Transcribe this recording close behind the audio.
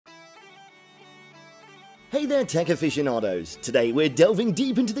Hey there tech aficionados, today we're delving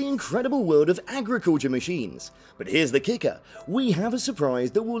deep into the incredible world of agriculture machines. But here's the kicker, we have a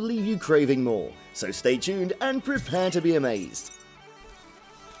surprise that will leave you craving more, so stay tuned and prepare to be amazed.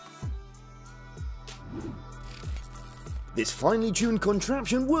 This finely tuned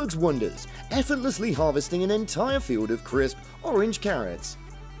contraption works wonders, effortlessly harvesting an entire field of crisp orange carrots.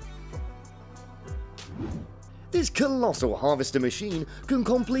 This colossal harvester machine can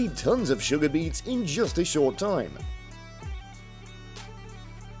complete tons of sugar beets in just a short time.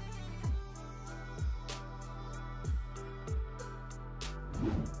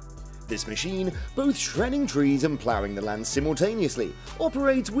 This machine, both shredding trees and plowing the land simultaneously,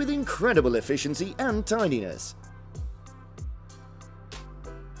 operates with incredible efficiency and tidiness.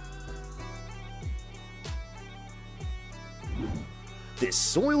 This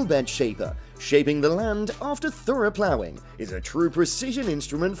soil bed shaper, shaping the land after thorough plowing, is a true precision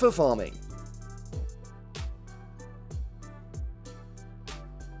instrument for farming.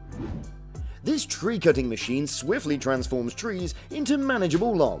 This tree cutting machine swiftly transforms trees into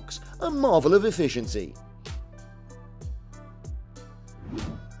manageable logs, a marvel of efficiency.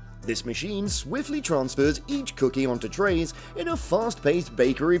 This machine swiftly transfers each cookie onto trays in a fast-paced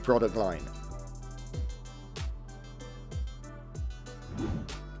bakery product line.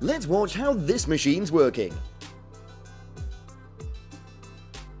 Let's watch how this machine's working.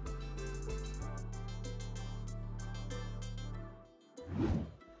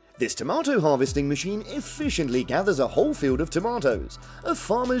 This tomato harvesting machine efficiently gathers a whole field of tomatoes, a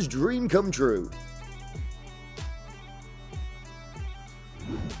farmer's dream come true.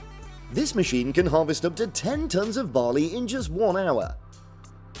 This machine can harvest up to 10 tons of barley in just 1 hour.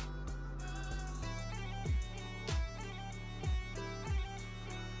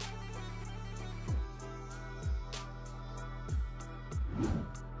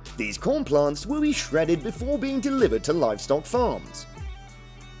 These corn plants will be shredded before being delivered to livestock farms.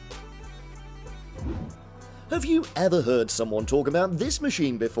 Have you ever heard someone talk about this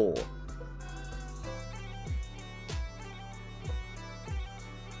machine before?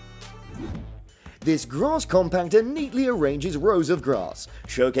 This grass compactor neatly arranges rows of grass,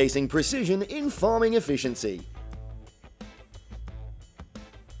 showcasing precision in farming efficiency.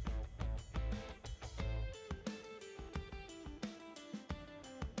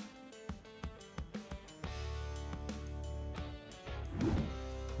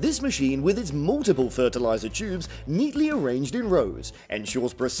 This machine, with its multiple fertilizer tubes neatly arranged in rows,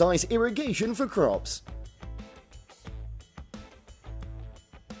 ensures precise irrigation for crops.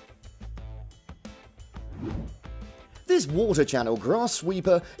 This water channel grass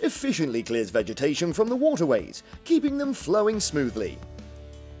sweeper efficiently clears vegetation from the waterways, keeping them flowing smoothly.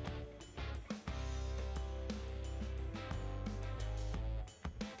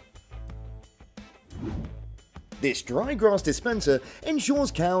 This dry grass dispenser ensures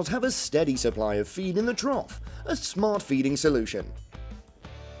cows have a steady supply of feed in the trough, a smart feeding solution.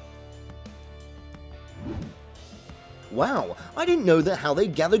 Wow, I didn't know that how they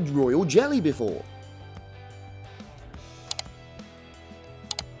gathered royal jelly before.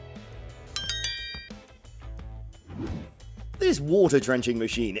 This water trenching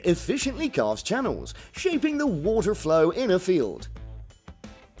machine efficiently carves channels, shaping the water flow in a field.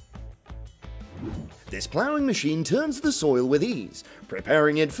 This plowing machine turns the soil with ease,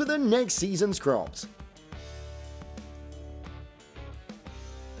 preparing it for the next season's crops.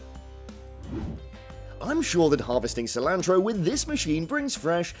 I'm sure that harvesting cilantro with this machine brings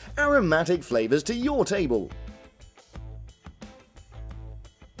fresh, aromatic flavors to your table.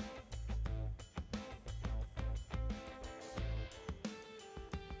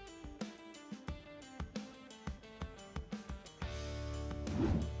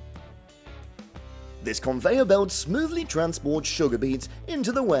 This conveyor belt smoothly transports sugar beets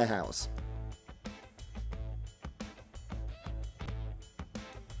into the warehouse.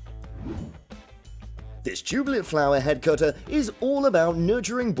 This tubelet flower head cutter is all about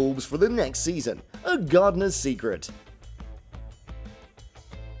nurturing bulbs for the next season, a gardener's secret.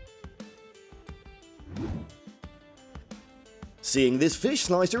 Seeing this fish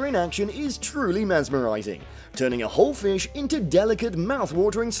slicer in action is truly mesmerizing, turning a whole fish into delicate,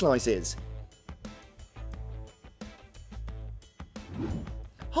 mouth-watering slices.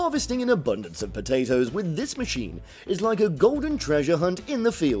 Harvesting an abundance of potatoes with this machine is like a golden treasure hunt in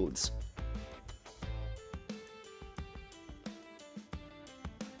the fields.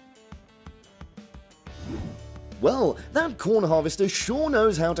 Well, that corn harvester sure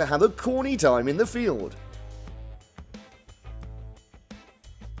knows how to have a corny time in the field.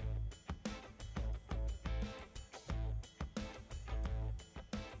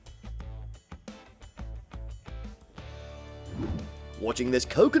 Watching this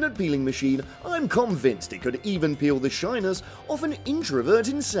coconut peeling machine, I'm convinced it could even peel the shyness off an introvert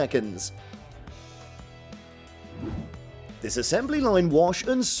in seconds. This assembly line wash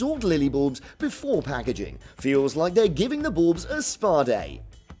and sort lily bulbs before packaging feels like they're giving the bulbs a spa day.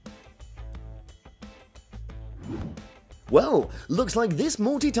 Well, looks like this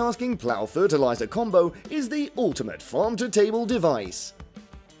multitasking plow fertilizer combo is the ultimate farm-to-table device.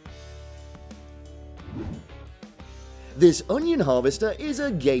 This onion harvester is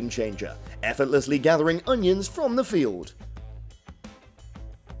a game changer, effortlessly gathering onions from the field.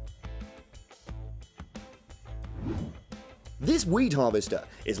 This wheat harvester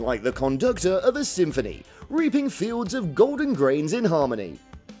is like the conductor of a symphony, reaping fields of golden grains in harmony.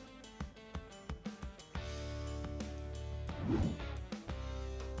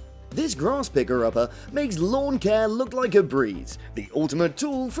 This grass picker-upper makes lawn care look like a breeze, the ultimate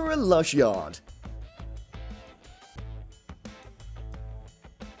tool for a lush yard.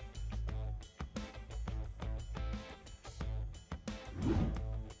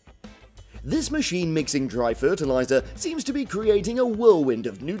 This machine mixing dry fertilizer seems to be creating a whirlwind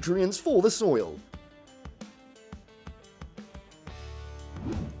of nutrients for the soil.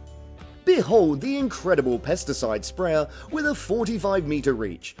 Behold the incredible pesticide sprayer with a 45-meter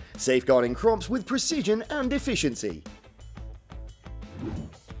reach, safeguarding crops with precision and efficiency.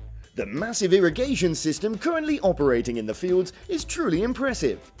 The massive irrigation system currently operating in the fields is truly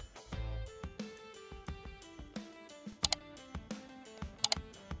impressive.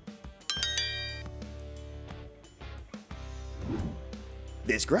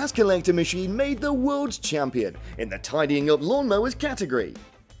 This grass collector machine made the world's champion in the tidying up lawnmowers category.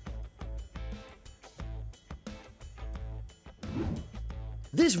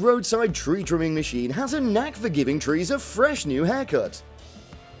 This roadside tree trimming machine has a knack for giving trees a fresh new haircut.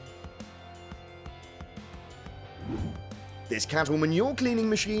 This cattle manure cleaning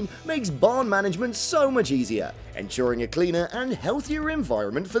machine makes barn management so much easier, ensuring a cleaner and healthier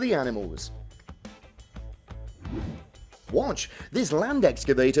environment for the animals. Watch, this land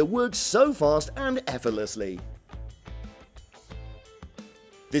excavator works so fast and effortlessly.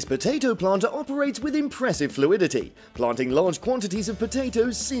 This potato planter operates with impressive fluidity, planting large quantities of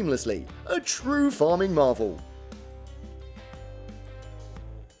potatoes seamlessly, a true farming marvel.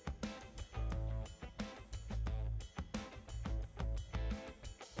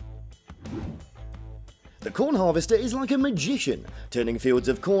 The corn harvester is like a magician, turning fields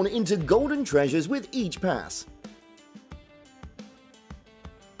of corn into golden treasures with each pass.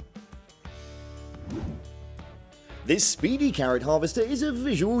 This speedy carrot harvester is a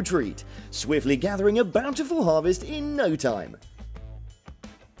visual treat, swiftly gathering a bountiful harvest in no time.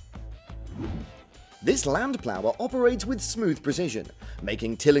 This land plower operates with smooth precision,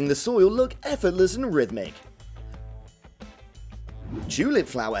 making tilling the soil look effortless and rhythmic. Tulip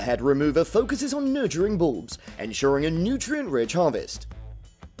flower head remover focuses on nurturing bulbs, ensuring a nutrient-rich harvest.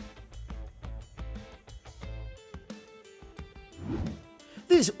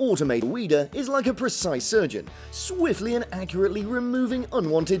 This automated weeder is like a precise surgeon, swiftly and accurately removing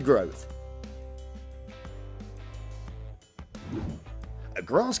unwanted growth. A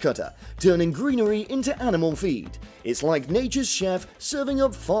grass cutter, turning greenery into animal feed. It's like nature's chef serving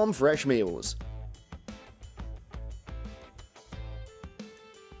up farm-fresh meals.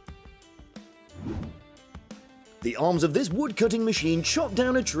 The arms of this wood-cutting machine chop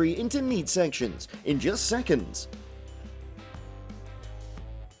down a tree into neat sections in just seconds.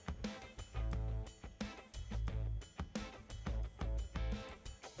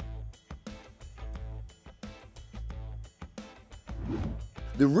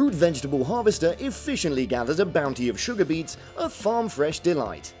 The root vegetable harvester efficiently gathers a bounty of sugar beets, a farm-fresh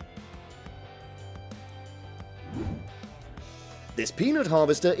delight. This peanut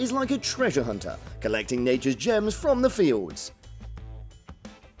harvester is like a treasure hunter, collecting nature's gems from the fields.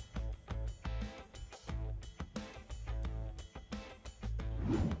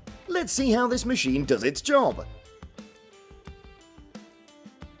 Let's see how this machine does its job.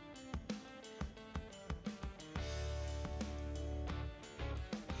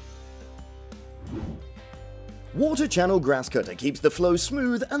 Water channel grass cutter keeps the flow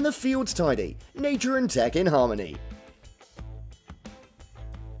smooth and the fields tidy, nature and tech in harmony.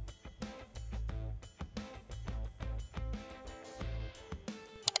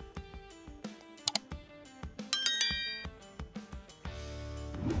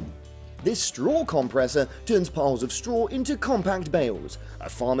 This straw compressor turns piles of straw into compact bales, a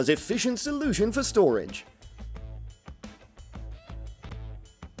farmer's efficient solution for storage.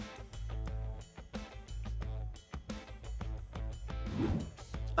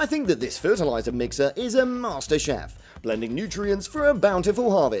 I think that this fertilizer mixer is a master chef, blending nutrients for a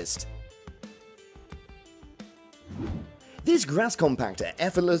bountiful harvest. This grass compactor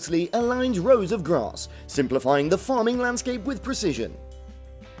effortlessly aligns rows of grass, simplifying the farming landscape with precision.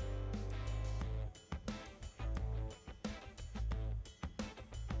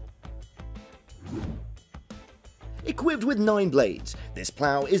 Equipped with 9 blades, this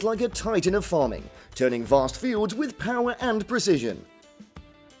plow is like a titan of farming, turning vast fields with power and precision.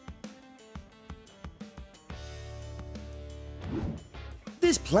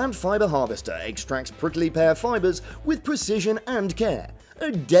 This plant fiber harvester extracts prickly pear fibers with precision and care, a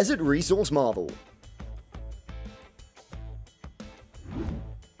desert resource marvel.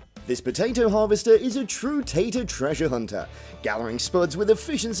 This potato harvester is a true tater treasure hunter, gathering spuds with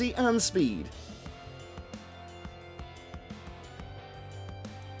efficiency and speed.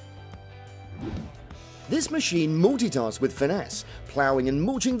 This machine multitasks with finesse, plowing and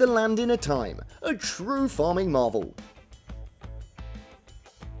mulching the land in a time, a true farming marvel.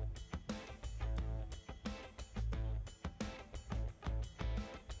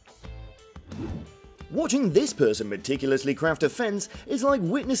 Watching this person meticulously craft a fence is like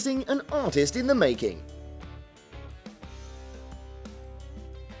witnessing an artist in the making.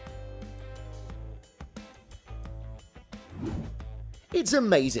 It's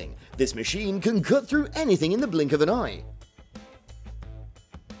amazing, this machine can cut through anything in the blink of an eye.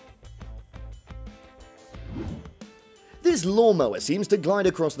 This lawnmower seems to glide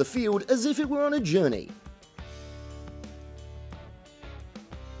across the field as if it were on a journey.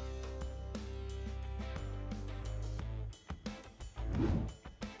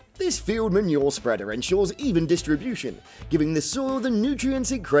 This field manure spreader ensures even distribution, giving the soil the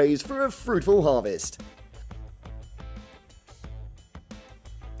nutrients it craves for a fruitful harvest.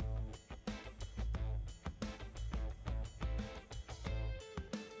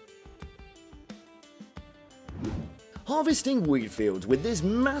 Harvesting wheat fields with this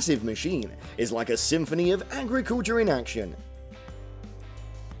massive machine is like a symphony of agriculture in action.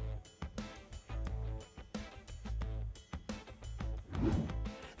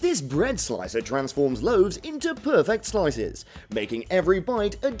 This bread slicer transforms loaves into perfect slices, making every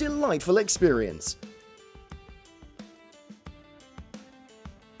bite a delightful experience.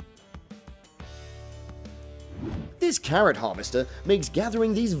 This carrot harvester makes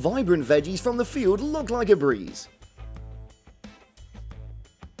gathering these vibrant veggies from the field look like a breeze.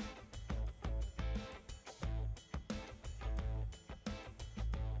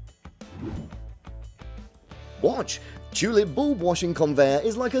 Watch! Tulip bulb washing conveyor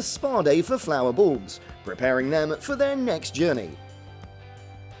is like a spa day for flower bulbs, preparing them for their next journey.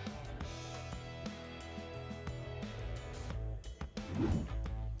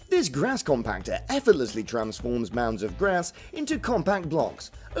 This grass compactor effortlessly transforms mounds of grass into compact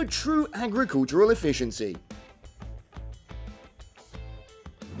blocks, a true agricultural efficiency.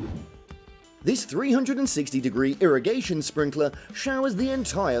 This 360-degree irrigation sprinkler showers the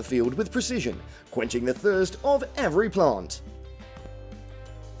entire field with precision, quenching the thirst of every plant.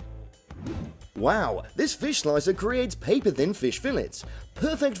 Wow, this fish slicer creates paper-thin fish fillets,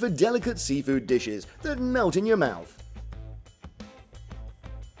 perfect for delicate seafood dishes that melt in your mouth.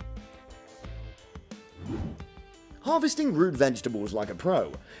 Harvesting root vegetables like a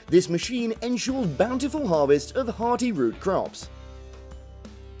pro, this machine ensures bountiful harvests of hearty root crops.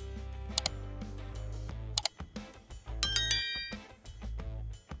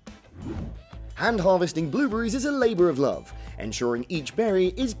 Hand harvesting blueberries is a labor of love, ensuring each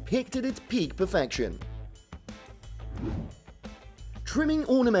berry is picked at its peak perfection. Trimming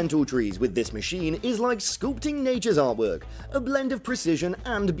ornamental trees with this machine is like sculpting nature's artwork, a blend of precision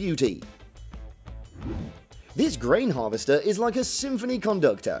and beauty. This grain harvester is like a symphony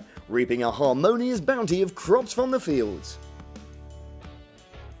conductor, reaping a harmonious bounty of crops from the fields.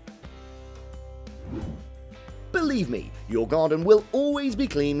 Believe me, your garden will always be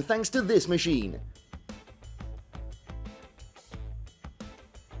clean thanks to this machine.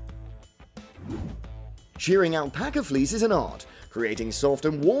 Shearing alpaca fleece is an art, creating soft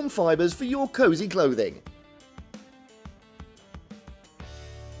and warm fibers for your cozy clothing.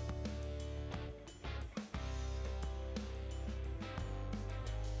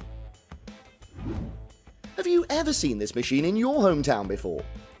 Have you ever seen this machine in your hometown before?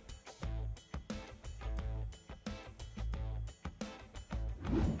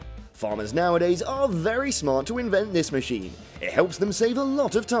 Farmers nowadays are very smart to invent this machine. It helps them save a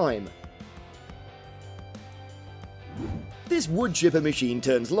lot of time. This wood chipper machine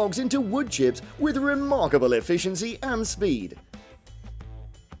turns logs into wood chips with remarkable efficiency and speed.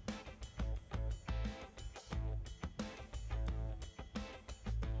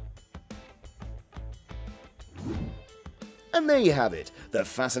 And there you have it, the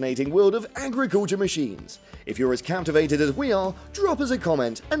fascinating world of agriculture machines. If you're as captivated as we are, drop us a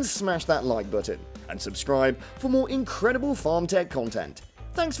comment and smash that like button. And subscribe for more incredible farm tech content.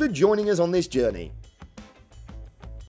 Thanks for joining us on this journey.